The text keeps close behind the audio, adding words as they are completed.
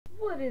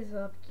What is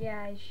up,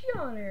 guys?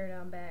 Sean here, and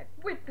I'm back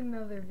with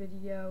another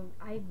video.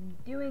 I'm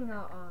doing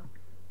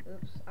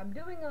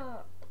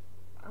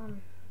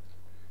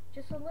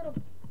just a little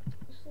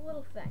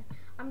thing.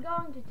 I'm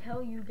going to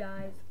tell you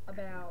guys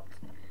about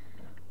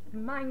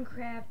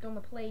Minecraft on the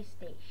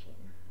PlayStation.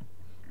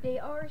 They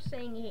are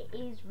saying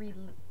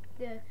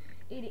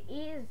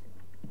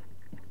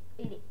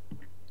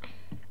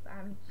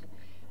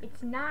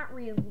it's not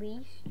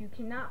released. You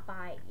cannot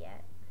buy it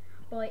yet,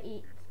 but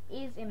it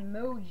is in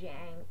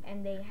Mojang,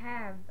 and they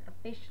have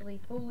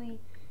officially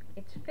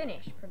it's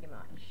finished pretty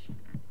much.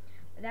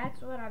 That's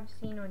what I've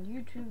seen on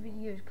YouTube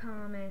videos,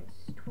 comments,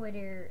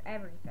 Twitter,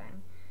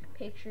 everything,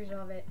 pictures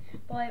of it,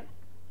 but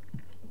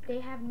they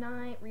have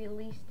not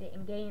released it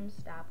in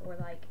GameStop or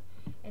like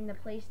in the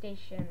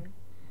PlayStation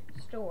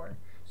store.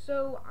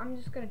 So I'm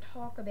just gonna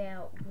talk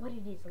about what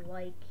it is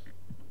like.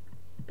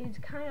 It's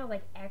kind of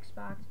like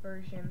Xbox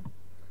version,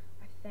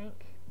 I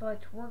think,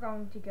 but we're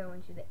going to go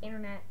into the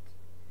internet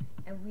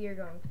and we are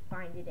going to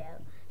find it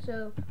out.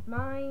 So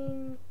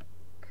Minecraft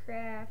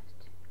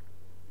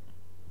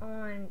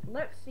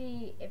let's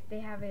see if they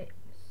have it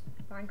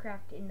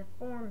Minecraft in the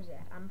forums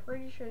yet. I'm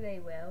pretty sure they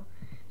will.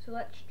 So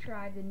let's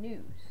try the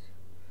news.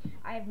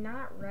 I have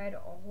not read a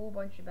whole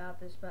bunch about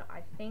this, but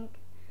I think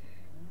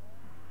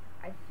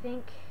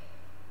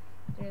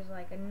there's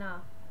like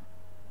enough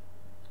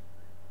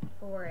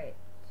for it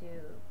to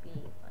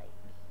be like,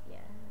 yeah,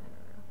 I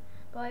don't know.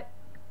 But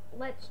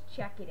let's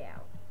check it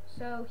out.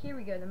 So here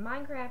we go, the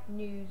Minecraft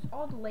news,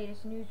 all the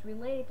latest news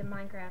related to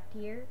Minecraft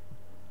here.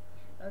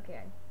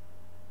 Okay,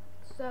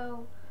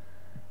 so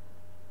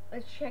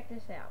let's check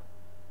this out.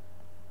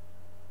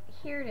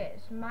 Here it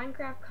is,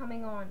 Minecraft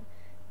coming on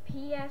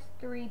ps3,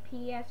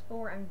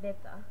 ps4, and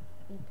vita,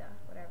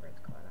 whatever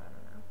it's called, I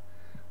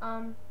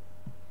don't know.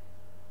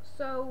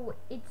 So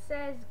it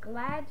says,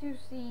 glad to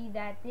see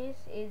that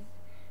this is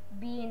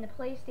be in the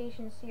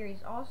PlayStation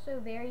series. Also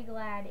very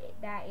glad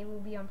that it will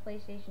be on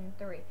PlayStation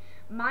 3.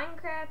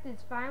 Minecraft is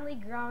finally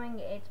growing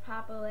its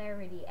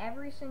popularity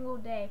every single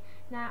day.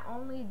 Not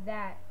only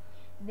that,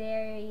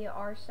 they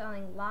are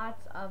selling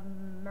lots of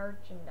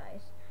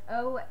merchandise.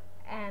 OMG,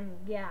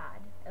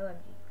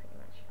 pretty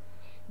much.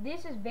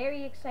 This is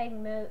very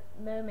exciting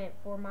moment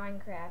for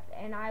Minecraft,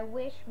 and I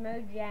wish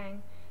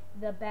Mojang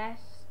the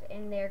best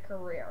in their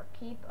career.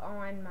 Keep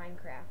on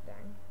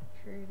Minecrafting.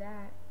 True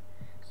that.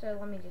 So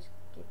let me just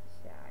get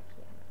this out.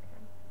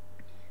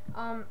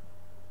 Okay.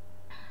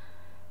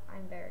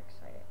 I'm very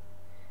excited.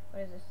 What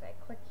does this say?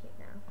 Click here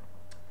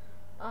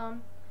now.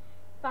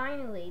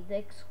 Finally, the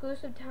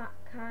exclusive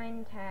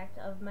contact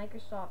of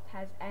Microsoft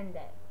has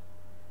ended.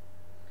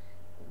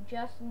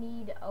 Just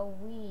need a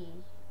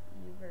Wii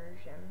U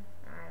version.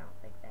 I don't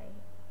think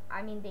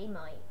I mean, they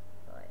might,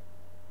 but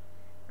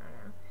I don't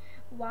know.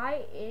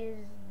 Why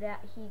is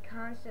that he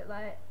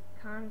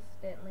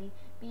constantly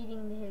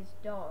beating his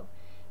dog?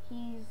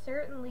 He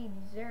certainly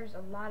deserves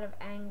a lot of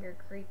angry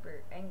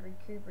creepers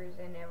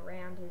in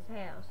around his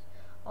house.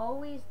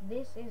 Always,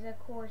 this is of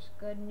course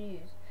good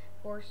news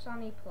for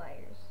Sony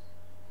players.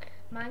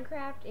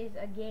 Minecraft is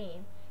a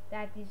game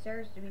that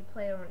deserves to be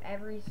played on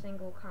every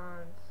single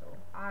console.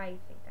 I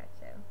think that's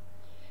so.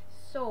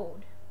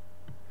 Sold.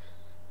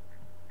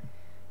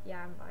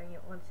 Yeah, I'm buying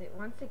it once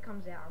it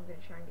comes out. I'm gonna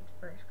try and get the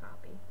first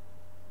copy.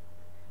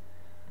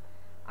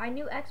 I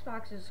knew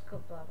Xbox is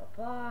blah blah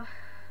blah.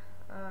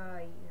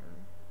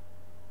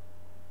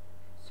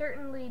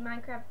 Certainly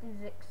Minecraft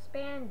is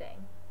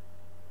expanding.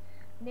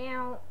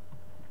 Now,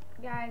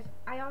 guys,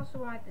 I also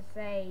want to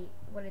say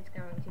what it's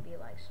going to be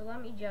like. So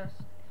let me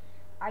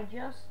I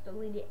just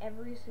deleted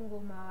every single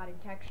mod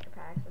and texture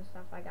packs and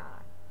stuff I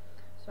got.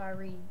 So I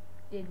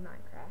redid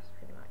Minecraft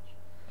pretty much.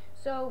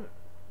 So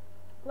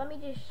let me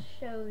just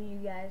show you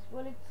guys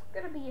what it's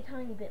gonna be a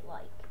tiny bit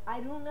like. I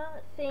do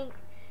not think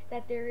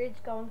that there is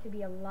going to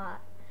be a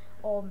lot.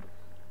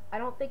 I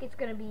don't think it's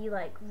going to be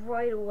like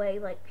right away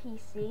like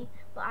PC,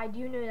 but I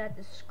do know that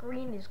the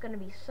screen is going to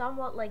be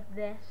somewhat like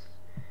this,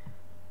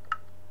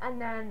 and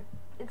then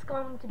it's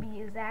going to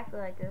be exactly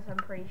like this, I'm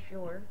pretty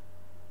sure.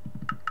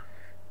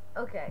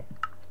 Okay,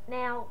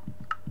 now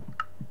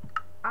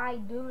I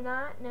do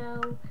not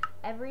know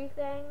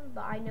everything,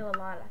 but I know a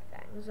lot of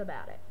things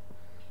about it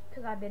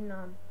because I've been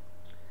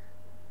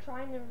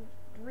trying to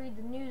read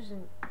the news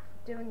and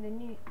doing the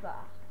news.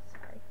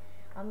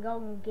 I'm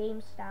going to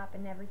GameStop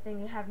and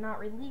everything. They have not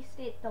released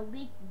it. The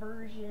leaked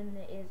version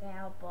is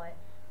out, but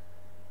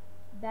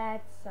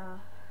that's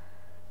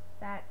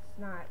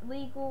not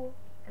legal,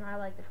 and I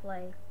like to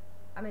play.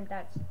 I mean,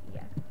 that's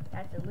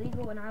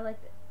illegal, and I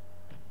like to.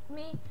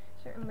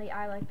 Certainly,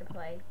 I like to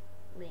play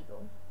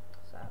legal.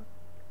 So,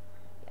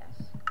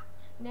 yes.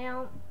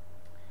 Now,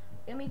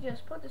 let me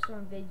just put this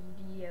on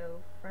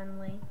video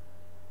friendly.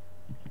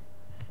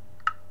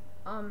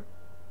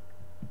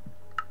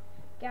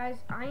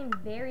 Guys, I am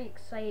very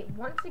excited.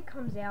 Once it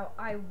comes out,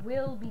 I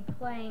will be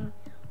playing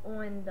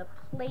on the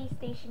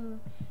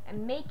PlayStation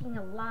and making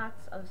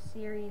lots of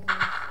series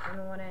and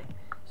on it.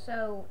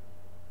 So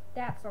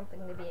that's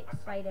something to be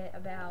excited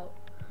about.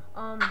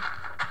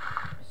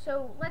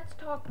 so let's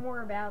talk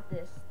more about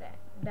this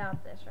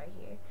right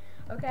here.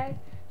 Okay,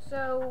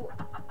 so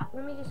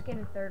let me just get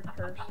in third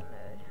person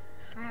mode.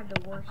 I have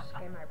the worst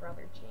skin. My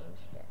brother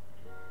changed it.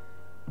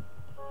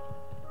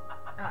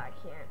 I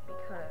can't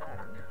because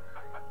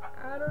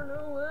I don't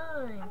know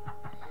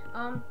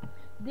why.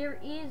 There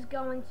is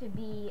going to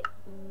be,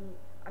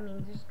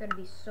 there's going to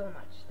be so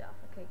much stuff.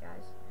 Okay,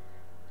 guys.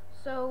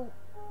 So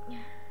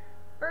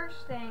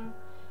first thing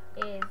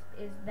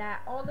is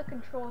that all the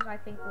controls I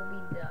think will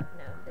be done.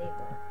 No, they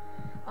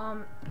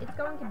won't. It's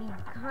going to be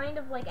kind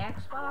of like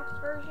Xbox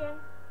version,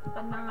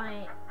 but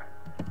not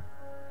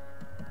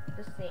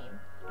the same,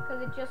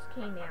 because it just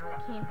came out.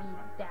 It can't be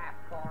that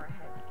far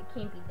ahead. It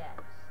can't be that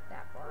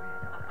far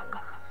ahead already.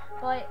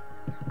 But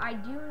I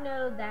do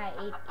know that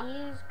it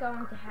is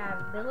going to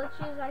have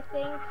villages. I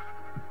think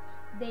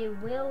they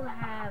will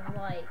have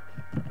like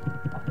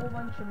a whole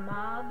bunch of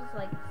mobs,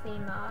 like the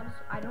same mobs.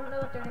 I don't know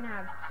if they're gonna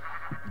have.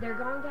 They're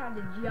going to have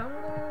the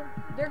jungle.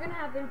 They're gonna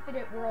have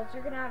infinite worlds.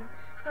 They're gonna have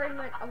pretty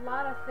much a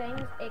lot of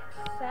things,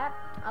 except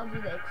I'll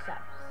do the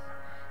excepts.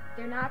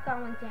 They're not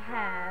going to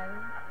have.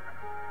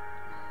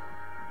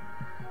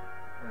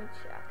 Let me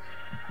check.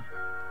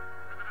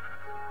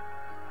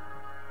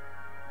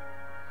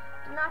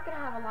 They're not gonna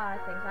have a lot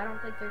of things. I don't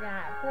think they're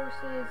gonna have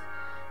horses.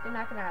 They're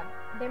not gonna have.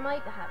 They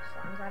might have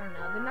slums. I don't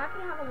know. They're not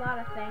gonna have a lot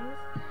of things.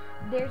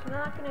 There's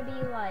not gonna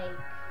be like.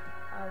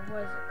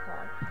 What is it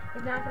called?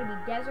 There's not going to be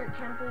desert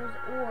temples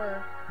or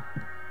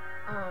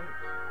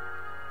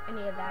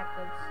any of that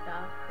good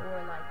stuff, or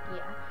like,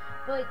 yeah.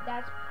 But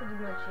that's pretty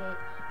much it,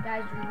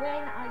 guys.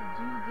 When I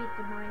do get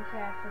the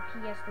Minecraft for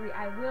PS3,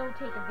 I will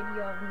take a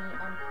video of me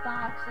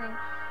unboxing,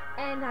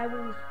 and I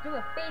will do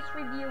a face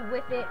review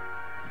with it.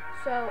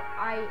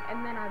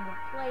 And then I will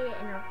play it,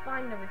 and I'll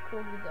find the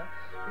record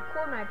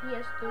my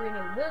PS3, and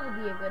it will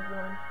be a good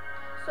one.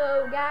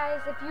 So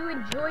guys, if you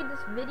enjoyed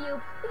this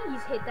video,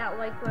 please hit that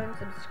like button,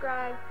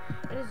 subscribe,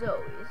 and as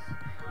always,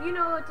 you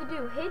know what to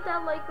do. Hit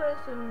that like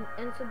button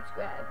and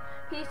subscribe.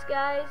 Peace,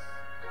 guys.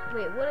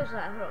 Wait, what is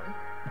that? Hold on.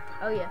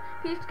 Oh yeah.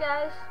 Peace,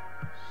 guys.